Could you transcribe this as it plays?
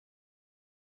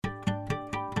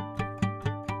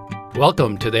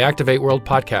Welcome to the Activate World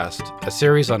podcast, a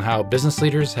series on how business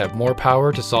leaders have more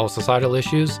power to solve societal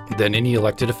issues than any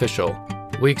elected official.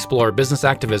 We explore business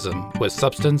activism with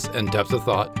substance and depth of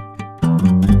thought.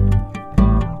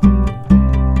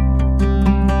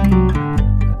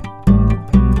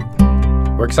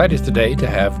 We're excited today to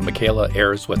have Michaela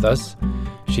Ayers with us.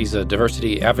 She's a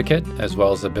diversity advocate as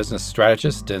well as a business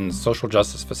strategist and social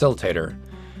justice facilitator.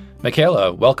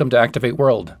 Michaela, welcome to Activate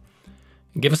World.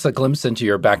 Give us a glimpse into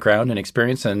your background and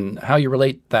experience and how you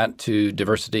relate that to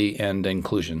diversity and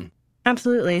inclusion.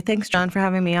 Absolutely. Thanks, John, for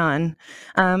having me on.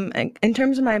 In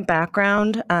terms of my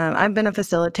background, I've been a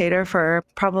facilitator for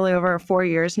probably over 4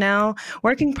 years now,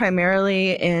 working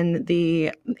primarily in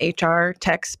the HR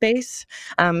tech space.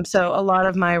 So a lot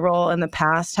of my role in the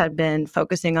past had been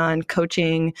focusing on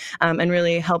coaching and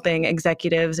really helping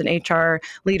executives and HR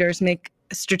leaders make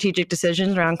strategic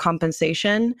decisions around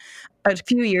compensation. A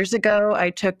few years ago, I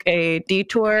took a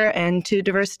detour into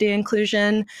diversity and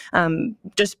inclusion,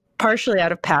 just partially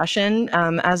out of passion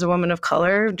as a woman of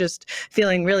color, just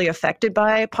feeling really affected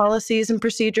by policies and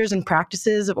procedures and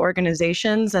practices of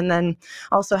organizations, and then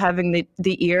also having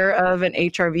the ear of an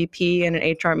HR VP and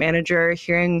an HR manager,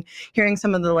 hearing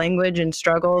some of the language and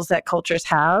struggles that cultures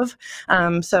have.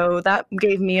 So that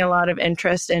gave me a lot of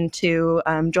interest into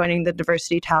joining the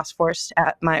diversity task force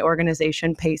at my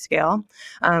organization, Payscale.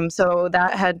 So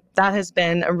that has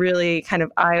been a really kind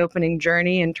of eye-opening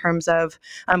journey in terms of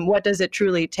what does it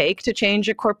truly take to change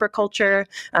a corporate culture?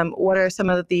 What are some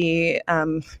of the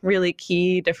really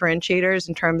key differentiators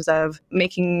in terms of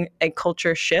making a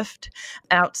culture shift?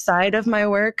 Outside of my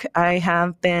work, I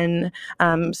have been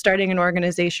starting an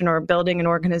organization or building an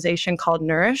organization called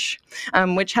Nourish,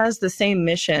 which has the same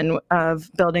mission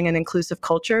of building an inclusive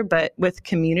culture, but with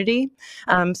community.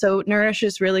 So Nourish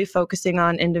is really focusing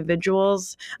on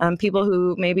individuals, people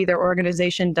who maybe their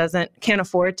organization can't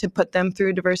afford to put them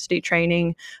through diversity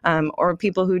training, or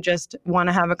people who just want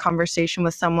to have a conversation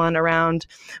with someone around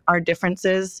our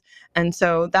differences. And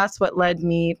so that's what led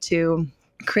me to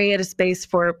create a space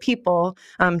for people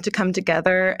to come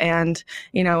together. And,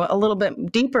 a little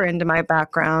bit deeper into my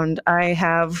background, I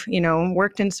have,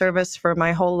 worked in service for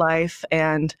my whole life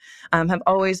and have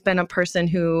always been a person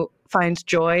who finds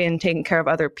joy in taking care of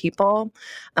other people.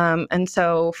 And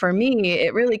so for me,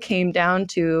 it really came down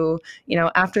to,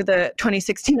 after the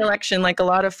 2016 election, like a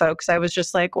lot of folks, I was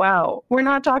just like, wow, we're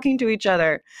not talking to each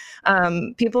other.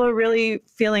 People are really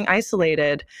feeling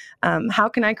isolated. How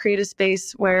can I create a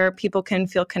space where people can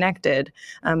feel connected?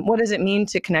 What does it mean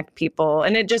to connect people?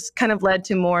 And it just kind of led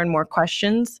to more and more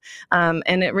questions.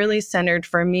 And it really centered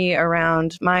for me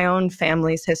around my own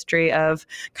family's history of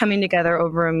coming together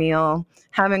over a meal,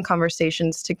 having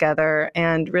conversations together,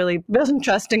 and really building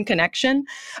trust and connection.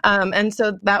 And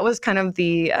so that was kind of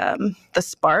the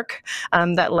spark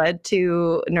that led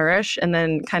to Nourish, and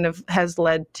then kind of has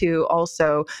led to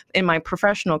also in my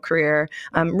professional career,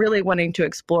 really wanting to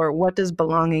explore what does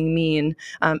belonging mean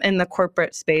in the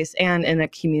corporate space and in a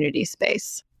community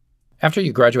space. After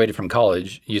you graduated from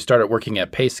college, you started working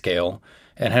at Payscale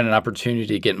and had an opportunity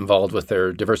to get involved with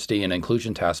their diversity and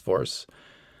inclusion task force.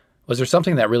 Was there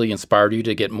something that really inspired you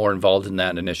to get more involved in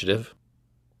that initiative?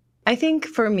 I think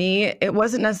for me, it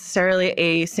wasn't necessarily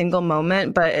a single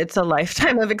moment, but it's a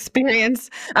lifetime of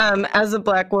experience. As a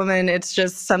Black woman, it's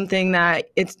just something that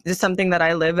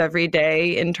I live every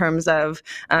day in terms of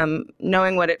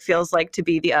knowing what it feels like to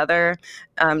be the other,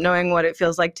 knowing what it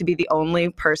feels like to be the only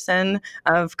person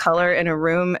of color in a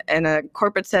room, in a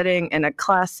corporate setting, in a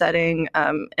class setting,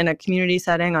 in a community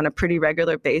setting on a pretty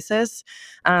regular basis.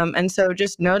 And so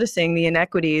just noticing the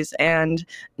inequities and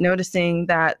noticing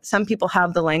that some people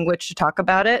have the language to talk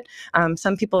about it.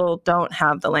 Some people don't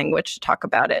have the language to talk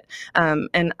about it.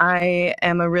 And I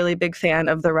am a really big fan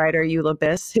of the writer Eula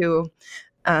Biss, who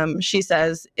she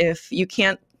says, if you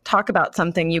can't talk about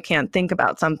something, you can't think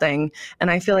about something.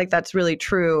 And I feel like that's really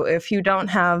true. If you don't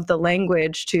have the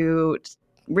language to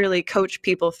really coach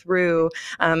people through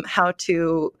how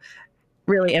to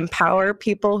really empower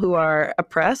people who are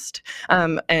oppressed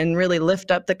and really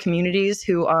lift up the communities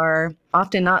who are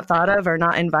often not thought of or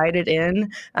not invited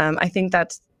in. I think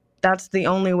that's the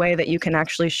only way that you can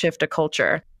actually shift a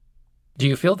culture. Do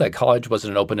you feel that college was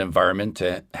an open environment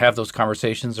to have those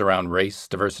conversations around race,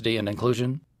 diversity, and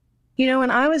inclusion?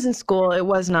 When I was in school, it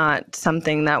was not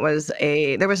something there was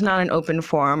not an open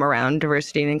forum around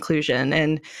diversity and inclusion.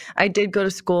 And I did go to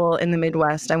school in the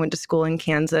Midwest. I went to school in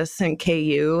Kansas and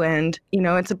KU, and,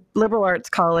 it's a liberal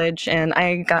arts college, and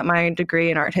I got my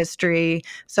degree in art history.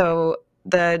 So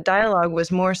the dialogue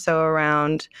was more so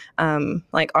around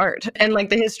like art and like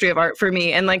the history of art for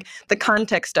me. And like the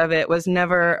context of it was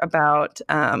never about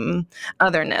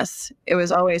otherness. It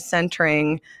was always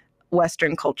centering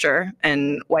Western culture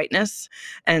and whiteness.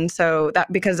 And so that,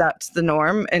 because that's the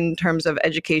norm in terms of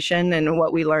education and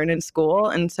what we learn in school.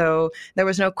 And so there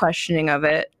was no questioning of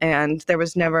it. And there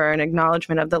was never an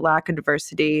acknowledgement of the lack of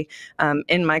diversity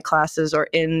in my classes or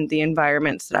in the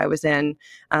environments that I was in.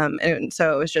 And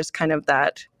so it was just kind of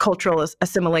that cultural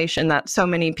assimilation that so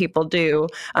many people do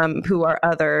who are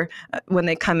other when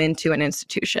they come into an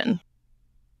institution.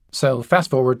 So fast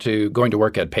forward to going to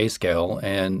work at Payscale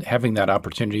and having that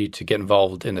opportunity to get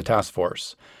involved in the task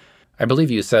force. I believe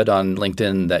you said on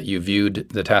LinkedIn that you viewed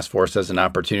the task force as an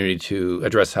opportunity to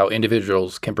address how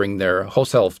individuals can bring their whole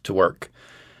self to work.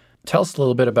 Tell us a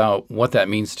little bit about what that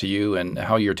means to you and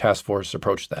how your task force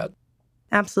approached that.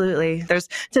 Absolutely. There's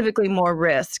typically more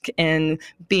risk in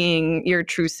being your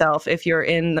true self if you're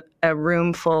in a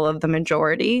room full of the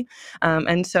majority.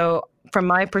 And so from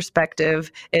my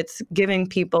perspective, it's giving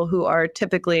people who are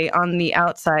typically on the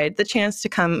outside the chance to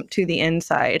come to the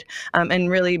inside and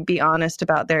really be honest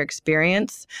about their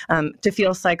experience, to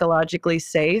feel psychologically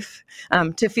safe,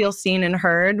 to feel seen and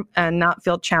heard and not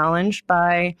feel challenged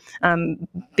by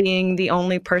being the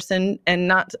only person, and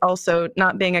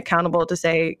not being accountable to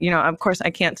say, of course, I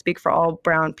can't speak for all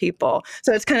brown people.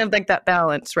 So it's kind of like that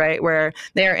balance, right? Where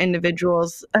they are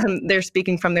individuals, they're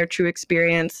speaking from their true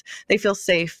experience. They feel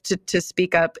safe to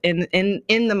speak up in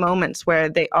the moments where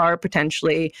they are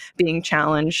potentially being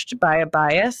challenged by a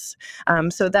bias.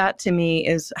 So that to me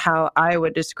is how I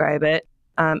would describe it.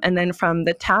 And then from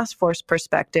the task force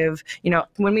perspective,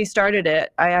 when we started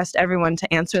it, I asked everyone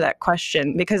to answer that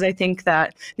question because I think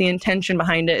that the intention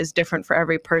behind it is different for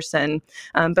every person.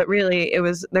 But really,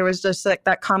 there was just like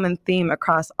that common theme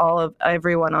across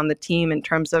everyone on the team in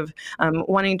terms of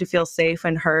wanting to feel safe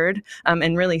and heard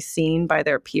and really seen by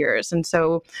their peers. And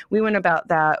so we went about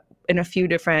that in a few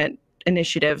different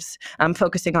initiatives,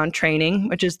 focusing on training,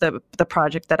 which is the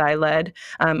project that I led,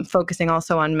 focusing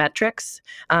also on metrics.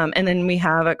 And then we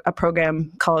have a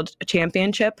program called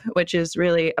Championship, which is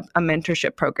really a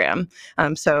mentorship program.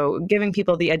 So giving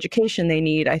people the education they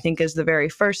need, I think, is the very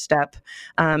first step.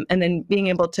 And then being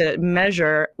able to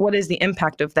measure what is the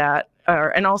impact of that,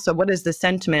 and also what is the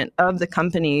sentiment of the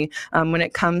company when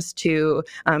it comes to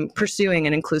pursuing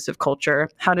an inclusive culture?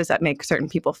 How does that make certain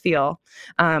people feel?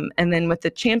 And then with the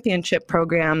championship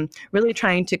program, really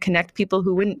trying to connect people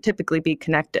who wouldn't typically be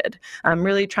connected,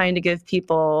 really trying to give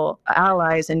people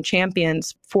allies and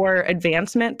champions for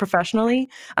advancement professionally.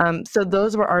 So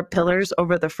those were our pillars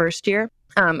over the first year.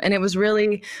 And it was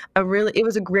really a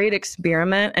great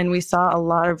experiment, and we saw a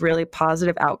lot of really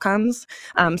positive outcomes.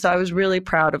 So I was really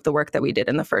proud of the work that we did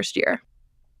in the first year.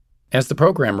 As the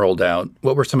program rolled out,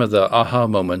 what were some of the aha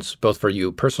moments, both for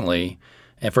you personally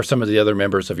and for some of the other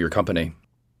members of your company?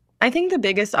 I think the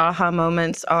biggest aha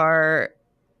moments are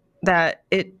that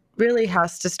it really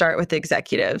has to start with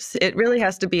executives. It really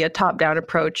has to be a top-down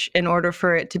approach in order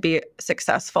for it to be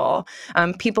successful.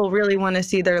 People really want to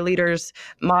see their leaders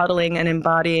modeling and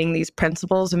embodying these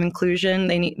principles of inclusion.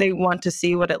 They want to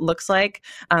see what it looks like.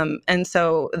 And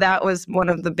so that was one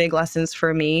of the big lessons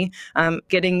for me,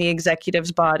 getting the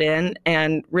executives bought in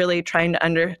and really trying to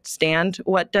understand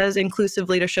what does inclusive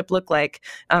leadership look like.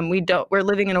 We're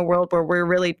living in a world where we're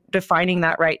really defining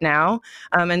that right now.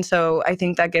 And so I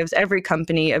think that gives every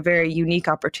company a very unique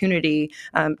opportunity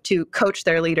to coach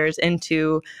their leaders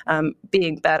into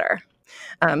being better.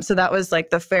 So that was like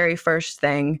the very first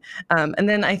thing. And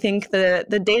then I think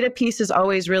the data piece is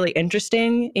always really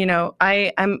interesting.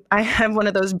 I have one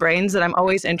of those brains that I'm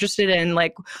always interested in,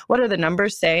 like, what are the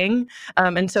numbers saying?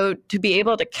 And so to be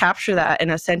able to capture that in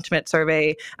a sentiment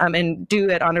survey and do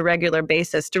it on a regular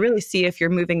basis to really see if you're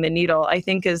moving the needle, I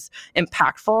think is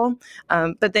impactful.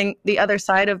 But then the other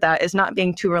side of that is not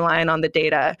being too reliant on the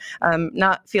data,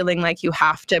 not feeling like you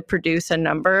have to produce a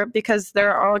number, because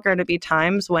there are going to be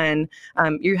times when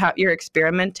you're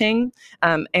experimenting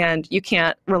and you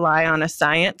can't rely on a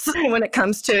science when it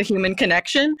comes to human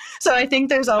connection. So I think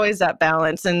there's always that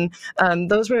balance. And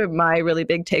those were my really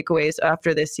big takeaways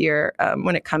after this year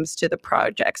when it comes to the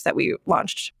projects that we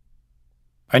launched.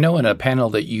 I know in a panel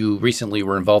that you recently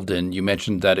were involved in, you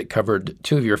mentioned that it covered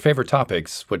two of your favorite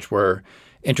topics, which were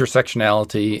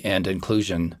intersectionality and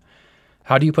inclusion.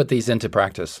 How do you put these into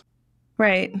practice?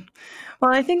 Right.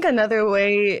 Well, I think another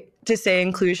way to say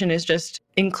inclusion is just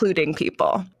including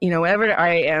people. Whenever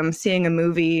I am seeing a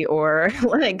movie or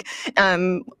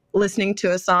listening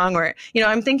to a song, or,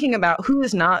 I'm thinking about who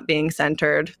is not being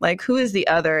centered, like who is the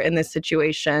other in this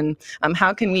situation.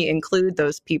 How can we include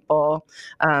those people?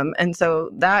 And so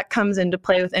that comes into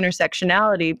play with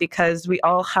intersectionality, because we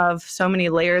all have so many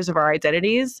layers of our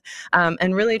identities,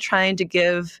 and really trying to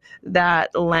give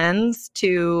that lens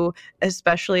to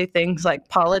especially things like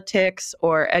politics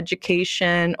or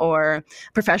education or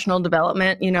professional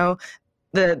development.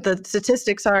 The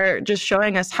statistics are just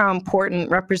showing us how important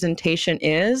representation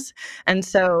is. And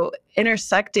so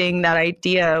intersecting that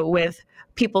idea with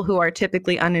people who are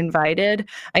typically uninvited,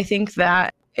 I think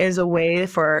that is a way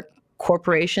for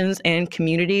corporations and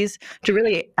communities to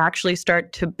really actually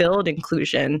start to build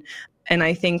inclusion. And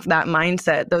I think that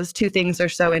mindset, those two things are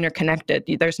so interconnected.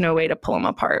 There's no way to pull them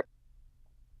apart.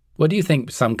 What do you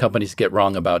think some companies get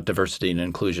wrong about diversity and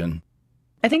inclusion?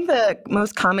 I think the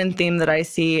most common theme that I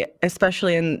see,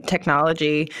 especially in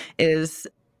technology, is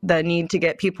the need to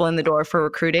get people in the door for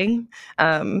recruiting.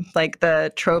 Like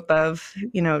the trope of,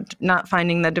 not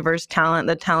finding the diverse talent,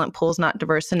 the talent pool's not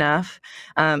diverse enough.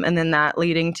 And then that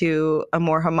leading to a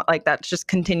more, that's just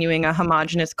continuing a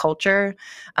homogenous culture.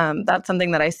 That's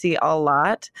something that I see a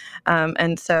lot.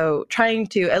 And so trying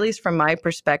to, at least from my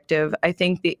perspective, I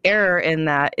think the error in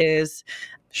that is,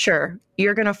 sure,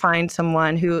 you're going to find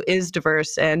someone who is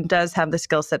diverse and does have the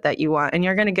skill set that you want, and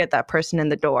you're going to get that person in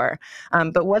the door.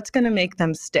 But what's going to make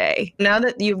them stay? Now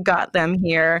that you've got them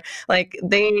here, like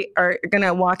they are going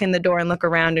to walk in the door and look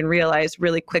around and realize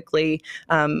really quickly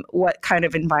what kind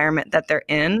of environment that they're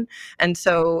in. And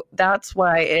so that's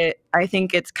why I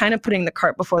think it's kind of putting the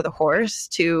cart before the horse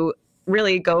to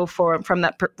really go from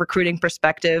that recruiting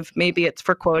perspective. Maybe it's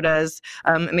for quotas,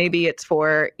 maybe it's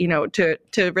for,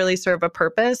 to really serve a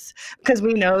purpose, because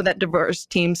we know that diverse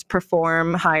teams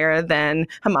perform higher than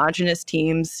homogenous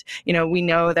teams. We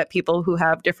know that people who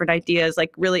have different ideas,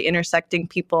 like really intersecting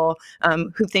people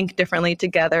who think differently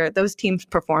together, those teams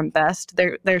perform best.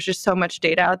 There's just so much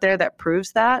data out there that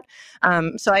proves that.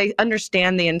 So I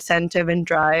understand the incentive and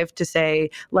drive to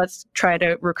say, let's try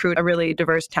to recruit a really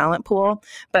diverse talent pool,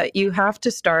 but you have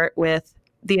to start with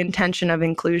the intention of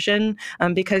inclusion,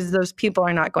 because those people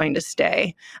are not going to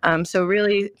stay. So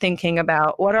really thinking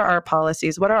about, what are our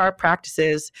policies? What are our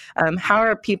practices? How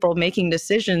are people making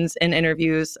decisions in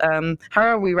interviews? How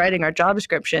are we writing our job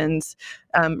descriptions?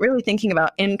 Really thinking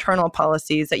about internal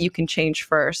policies that you can change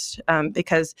first,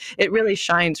 because it really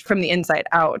shines from the inside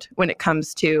out when it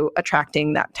comes to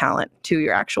attracting that talent to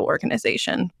your actual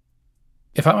organization.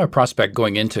 If I'm a prospect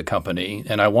going into a company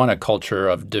and I want a culture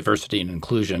of diversity and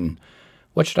inclusion,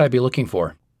 what should I be looking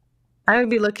for? I would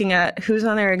be looking at who's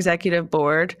on their executive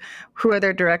board, who are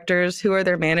their directors, who are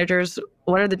their managers,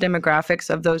 what are the demographics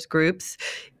of those groups?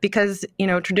 Because,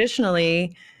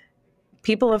 traditionally,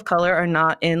 people of color are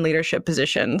not in leadership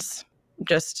positions,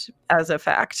 just as a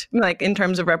fact, like in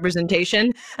terms of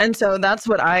representation. And so that's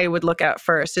what I would look at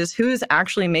first, is who's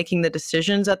actually making the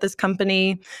decisions at this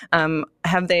company.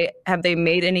 Have they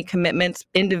made any commitments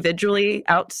individually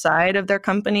outside of their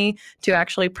company to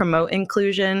actually promote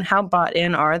inclusion? How bought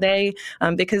in are they?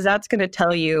 Because that's going to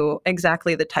tell you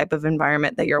exactly the type of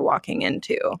environment that you're walking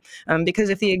into. Because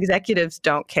if the executives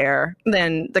don't care,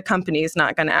 then the company is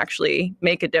not going to actually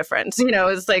make a difference.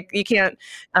 It's like you can't,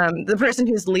 the person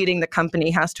who's leading the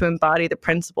company has to embody the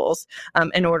principles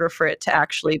in order for it to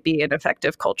actually be an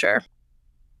effective culture.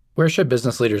 Where should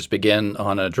business leaders begin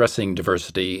on addressing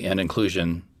diversity and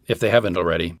inclusion if they haven't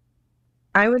already?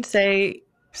 I would say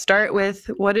start with,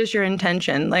 what is your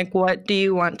intention? Like, what do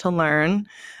you want to learn?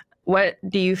 What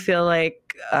do you feel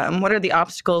like, what are the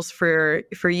obstacles for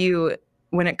you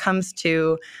when it comes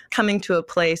to coming to a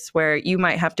place where you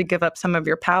might have to give up some of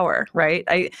your power, right?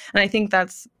 I think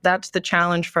that's the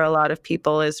challenge for a lot of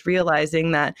people, is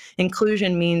realizing that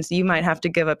inclusion means you might have to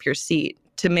give up your seat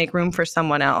to make room for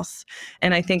someone else.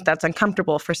 And I think that's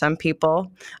uncomfortable for some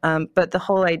people. But the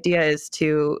whole idea is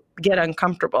to get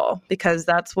uncomfortable, because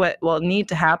that's what will need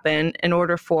to happen in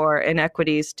order for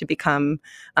inequities to become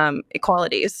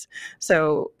equalities.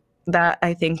 So that,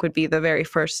 I think, would be the very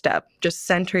first step. Just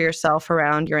center yourself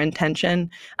around your intention,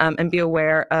 and be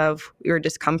aware of your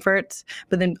discomforts,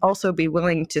 but then also be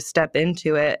willing to step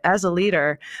into it as a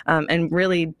leader, and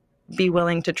really be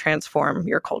willing to transform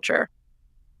your culture.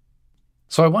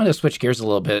 So I want to switch gears a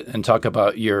little bit and talk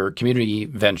about your community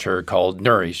venture called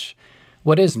Nourish.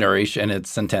 What is Nourish and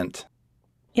its intent?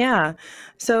 Yeah.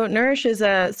 So Nourish is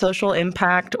a social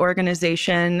impact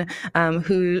organization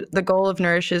who the goal of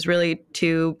Nourish is really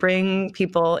to bring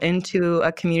people into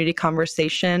a community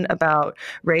conversation about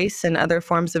race and other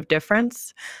forms of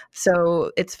difference.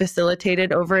 So it's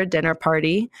facilitated over a dinner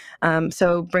party.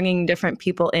 So bringing different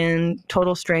people in,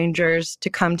 total strangers, to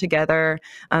come together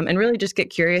and really just get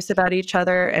curious about each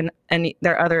other and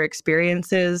their other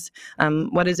experiences.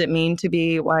 What does it mean to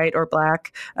be white or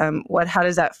Black? How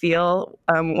does that feel?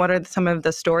 What are some of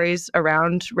the stories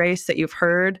around race that you've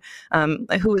heard?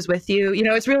 Who was with you?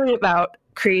 It's really about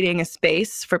creating a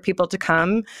space for people to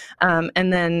come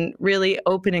and then really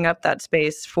opening up that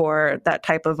space for that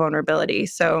type of vulnerability.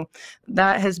 So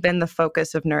that has been the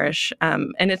focus of Nourish.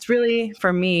 And it's really,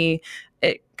 for me,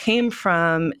 it came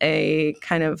from a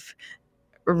kind of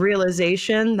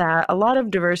realization that a lot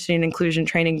of diversity and inclusion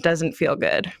training doesn't feel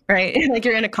good, right? Like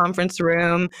you're in a conference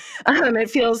room. It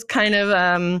feels kind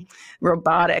of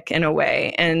robotic in a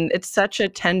way. And it's such a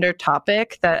tender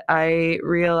topic that I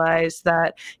realized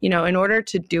that, in order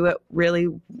to do it really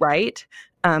right,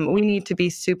 we need to be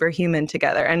superhuman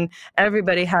together. And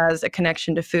everybody has a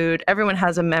connection to food. Everyone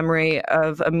has a memory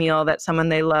of a meal that someone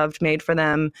they loved made for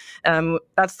them.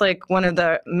 That's like one of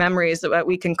the memories that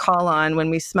we can call on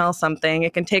when we smell something.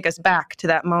 It can take us back to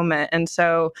that moment. And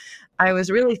so I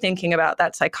was really thinking about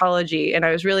that psychology, and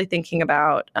I was really thinking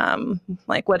about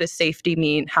like, what does safety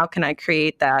mean? How can I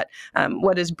create that?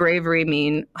 What does bravery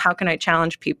mean? How can I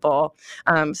challenge people?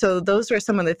 So those were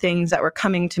some of the things that were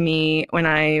coming to me when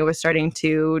I was starting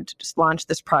to just launch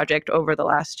this project over the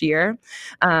last year.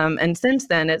 And since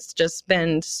then, it's just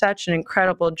been such an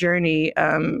incredible journey,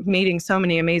 meeting so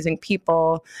many amazing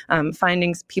people,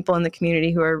 finding people in the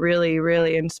community who are really,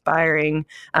 really inspiring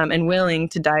and willing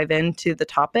to dive into the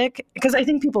topic, because I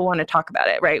think people want to talk about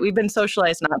it, right? We've been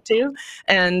socialized not to,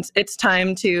 and it's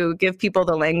time to give people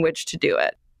the language to do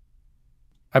it.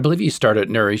 I believe you started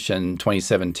Nourish in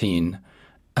 2017.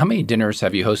 How many dinners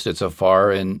have you hosted so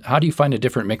far, and how do you find a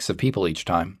different mix of people each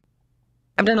time?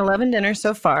 I've done 11 dinners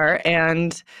so far,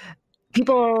 and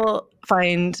people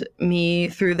find me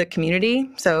through the community.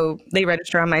 So they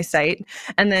register on my site.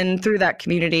 And then through that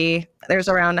community, there's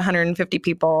around 150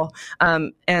 people.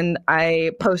 And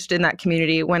I post in that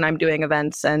community when I'm doing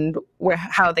events and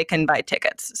how they can buy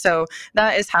tickets. So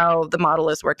that is how the model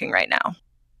is working right now.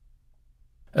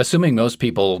 Assuming most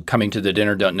people coming to the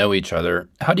dinner don't know each other,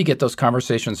 how do you get those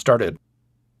conversations started?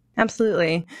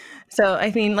 Absolutely. So,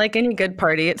 I mean, like any good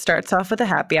party, it starts off with a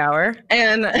happy hour.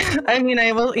 And I mean,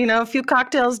 I will, a few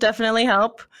cocktails definitely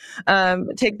help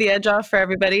take the edge off for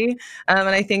everybody. And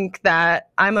I think that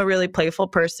I'm a really playful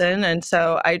person. And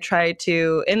so I try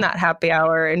to, in that happy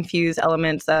hour, infuse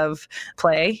elements of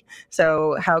play.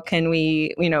 So, how can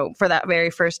we, for that very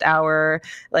first hour,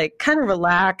 like kind of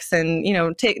relax and,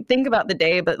 think about the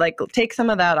day, but like take some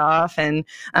of that off and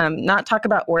not talk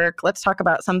about work. Let's talk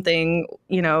about something,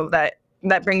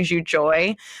 that brings you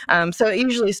joy. So it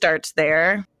usually starts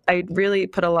there. I really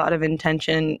put a lot of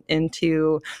intention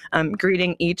into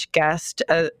greeting each guest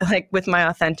like with my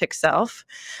authentic self.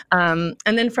 And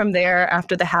then from there,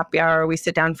 after the happy hour, we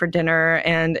sit down for dinner.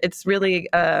 And it's really,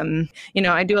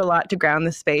 I do a lot to ground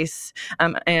the space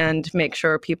and make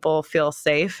sure people feel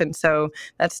safe. And so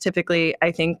that's typically,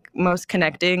 I think, most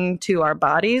connecting to our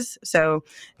bodies. So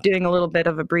doing a little bit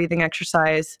of a breathing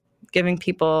exercise, giving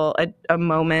people a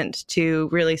moment to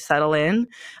really settle in.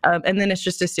 And then it's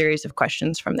just a series of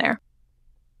questions from there.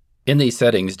 In these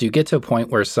settings, do you get to a point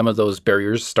where some of those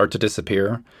barriers start to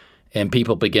disappear and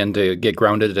people begin to get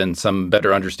grounded in some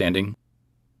better understanding?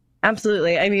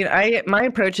 Absolutely. I mean, my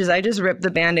approach is I just rip the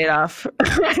Band-Aid off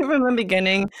right from the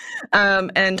beginning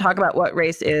and talk about what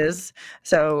race is.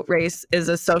 So race is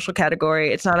a social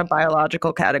category. It's not a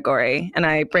biological category. And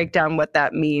I break down what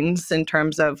that means in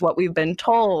terms of what we've been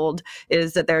told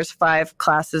is that there's 5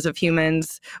 classes of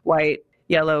humans: white,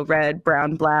 yellow, red,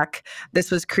 brown, black.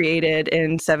 This was created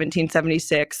in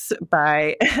 1776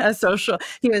 by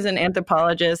he was an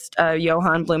anthropologist,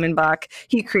 Johann Blumenbach.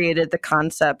 He created the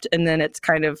concept, and then it's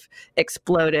kind of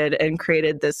exploded and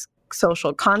created this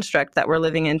social construct that we're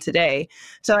living in today.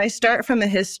 So I start from a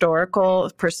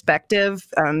historical perspective,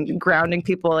 grounding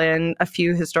people in a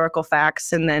few historical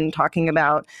facts, and then talking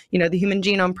about, the Human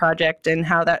Genome Project and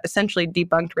how that essentially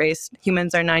debunked race.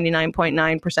 Humans are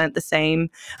 99.9% the same.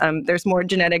 There's more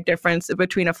genetic difference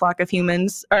between a flock of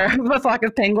humans or a flock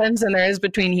of penguins than there is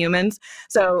between humans.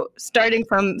 So starting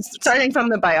from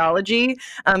the biology,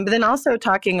 but then also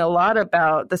talking a lot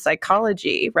about the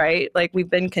psychology, right? Like we've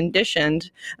been conditioned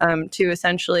to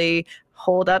essentially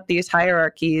hold up these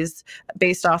hierarchies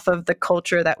based off of the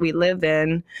culture that we live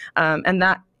in. And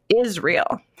that is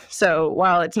real. So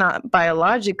while it's not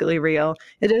biologically real,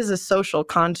 it is a social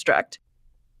construct.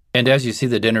 And as you see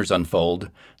the dinners unfold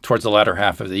towards the latter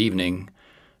half of the evening,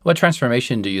 what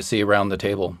transformation do you see around the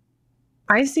table?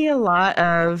 I see a lot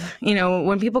of,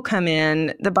 when people come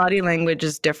in, the body language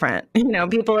is different.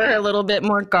 People are a little bit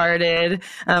more guarded.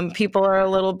 People are a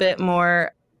little bit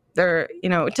more,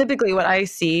 typically what I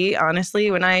see,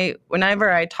 honestly,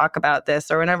 whenever I talk about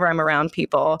this or whenever I'm around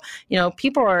people,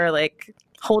 people are like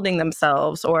holding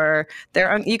themselves, or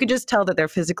you could just tell that they're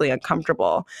physically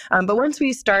uncomfortable. But once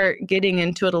we start getting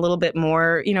into it a little bit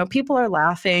more, people are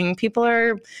laughing, people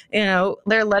are,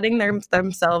 they're letting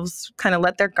themselves kind of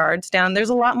let their guards down. There's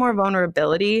a lot more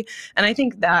vulnerability. And I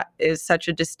think that is such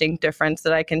a distinct difference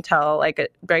that I can tell, like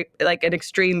an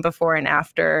extreme before and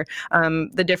after,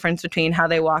 the difference between how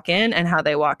they walk in and how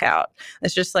they walk out.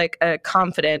 It's just like a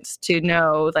confidence to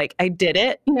know, like, I did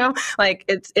it, like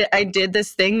I did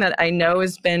this thing that I know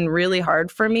has been really hard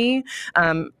for me.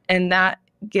 And that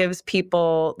gives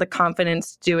people the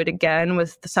confidence to do it again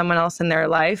with someone else in their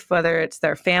life, whether it's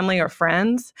their family or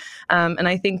friends. And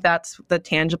I think that's the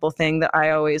tangible thing that I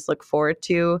always look forward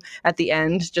to at the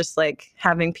end, just like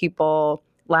having people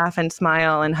laugh and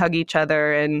smile and hug each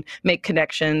other and make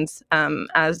connections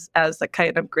as a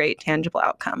kind of great tangible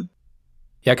outcome.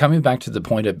 Yeah, coming back to the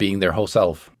point of being their whole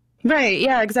self. Right.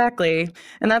 Yeah, exactly.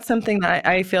 And that's something that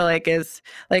I feel like is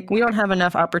like, we don't have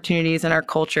enough opportunities in our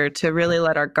culture to really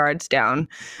let our guards down.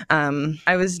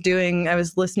 I was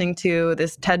listening to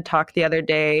this TED Talk the other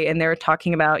day, and they were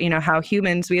talking about, how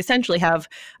humans, we essentially have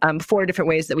 4 different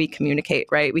ways that we communicate,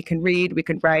 right? We can read, we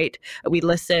can write, we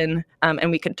listen,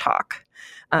 and we can talk.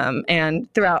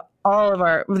 And throughout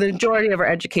the majority of our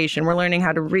education, we're learning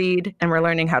how to read and we're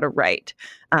learning how to write.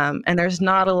 And there's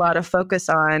not a lot of focus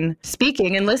on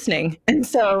speaking and listening. And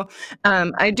so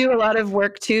I do a lot of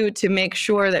work too to make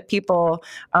sure that people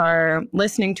are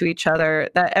listening to each other,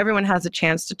 that everyone has a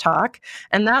chance to talk.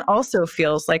 And that also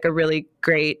feels like a really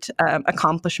great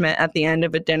accomplishment at the end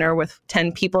of a dinner with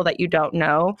 10 people that you don't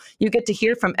know. You get to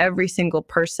hear from every single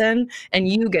person and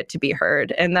you get to be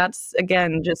heard. And that's,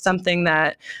 again, just something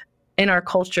that in our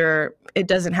culture, it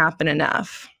doesn't happen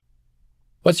enough.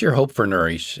 What's your hope for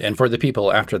Nourish and for the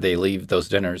people after they leave those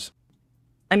dinners?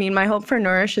 I mean, my hope for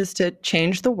Nourish is to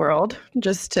change the world,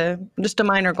 just a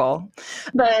minor goal.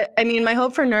 But I mean, my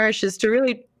hope for Nourish is to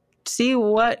really see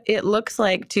what it looks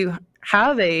like to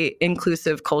have a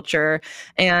inclusive culture.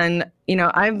 And,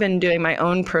 I've been doing my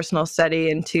own personal study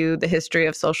into the history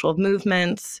of social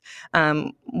movements.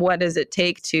 What does it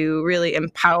take to really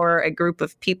empower a group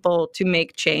of people to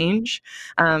make change?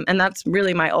 And that's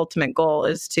really my ultimate goal,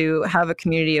 is to have a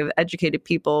community of educated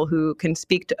people who can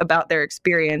speak about their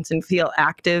experience and feel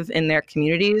active in their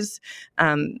communities,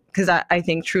 because I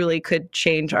think truly could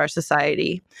change our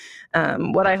society.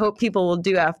 What I hope people will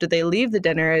do after they leave the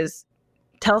dinner is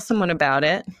tell someone about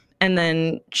it, and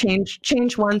then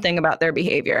change one thing about their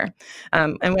behavior.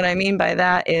 And what I mean by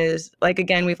that is, like,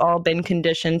 again, we've all been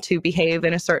conditioned to behave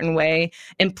in a certain way,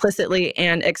 implicitly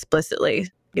and explicitly.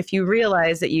 If you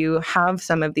realize that you have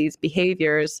some of these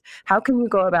behaviors, how can you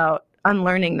go about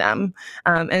unlearning them?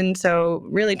 And so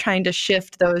really trying to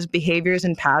shift those behaviors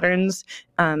and patterns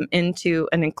into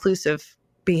an inclusive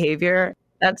behavior.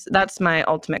 That's my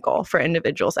ultimate goal for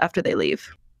individuals after they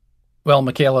leave. Well,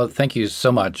 Michaela, thank you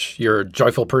so much. Your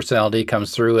joyful personality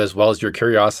comes through, as well as your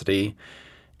curiosity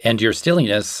and your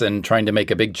steeliness in trying to make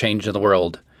a big change in the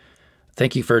world.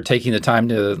 Thank you for taking the time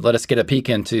to let us get a peek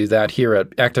into that here at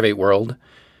Activate World,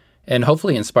 and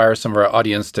hopefully inspire some of our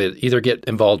audience to either get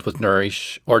involved with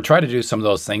Nourish or try to do some of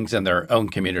those things in their own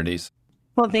communities.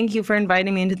 Well, thank you for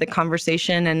inviting me into the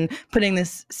conversation and putting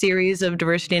this series of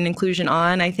diversity and inclusion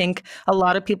on. I think a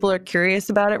lot of people are curious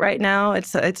about it right now.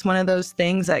 It's one of those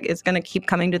things that is going to keep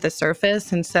coming to the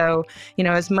surface. And so,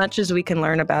 as much as we can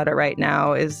learn about it right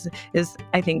now is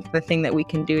I think the thing that we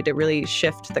can do to really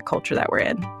shift the culture that we're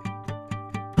in.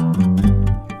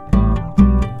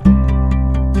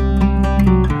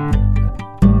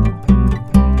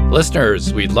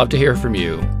 Listeners, we'd love to hear from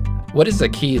you. What is a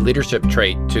key leadership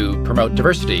trait to promote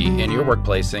diversity in your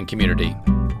workplace and community?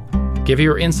 Give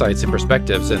your insights and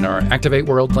perspectives in our Activate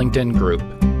World LinkedIn group.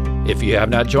 If you have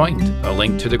not joined, a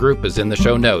link to the group is in the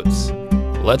show notes.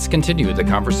 Let's continue the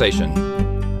conversation.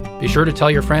 Be sure to tell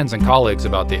your friends and colleagues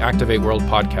about the Activate World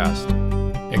podcast.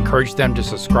 Encourage them to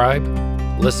subscribe,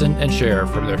 listen, and share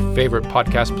from their favorite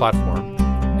podcast platform: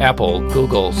 Apple,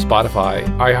 Google, Spotify,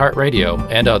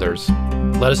 iHeartRadio, and others.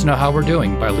 Let us know how we're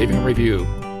doing by leaving a review.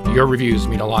 Your reviews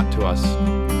mean a lot to us.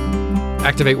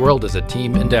 Activate World is a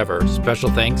team endeavor. Special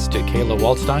thanks to Kayla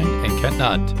Waldstein and Kent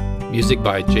Nutt. Music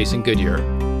by Jason Goodyear.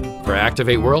 For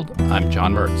Activate World, I'm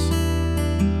John Mertz.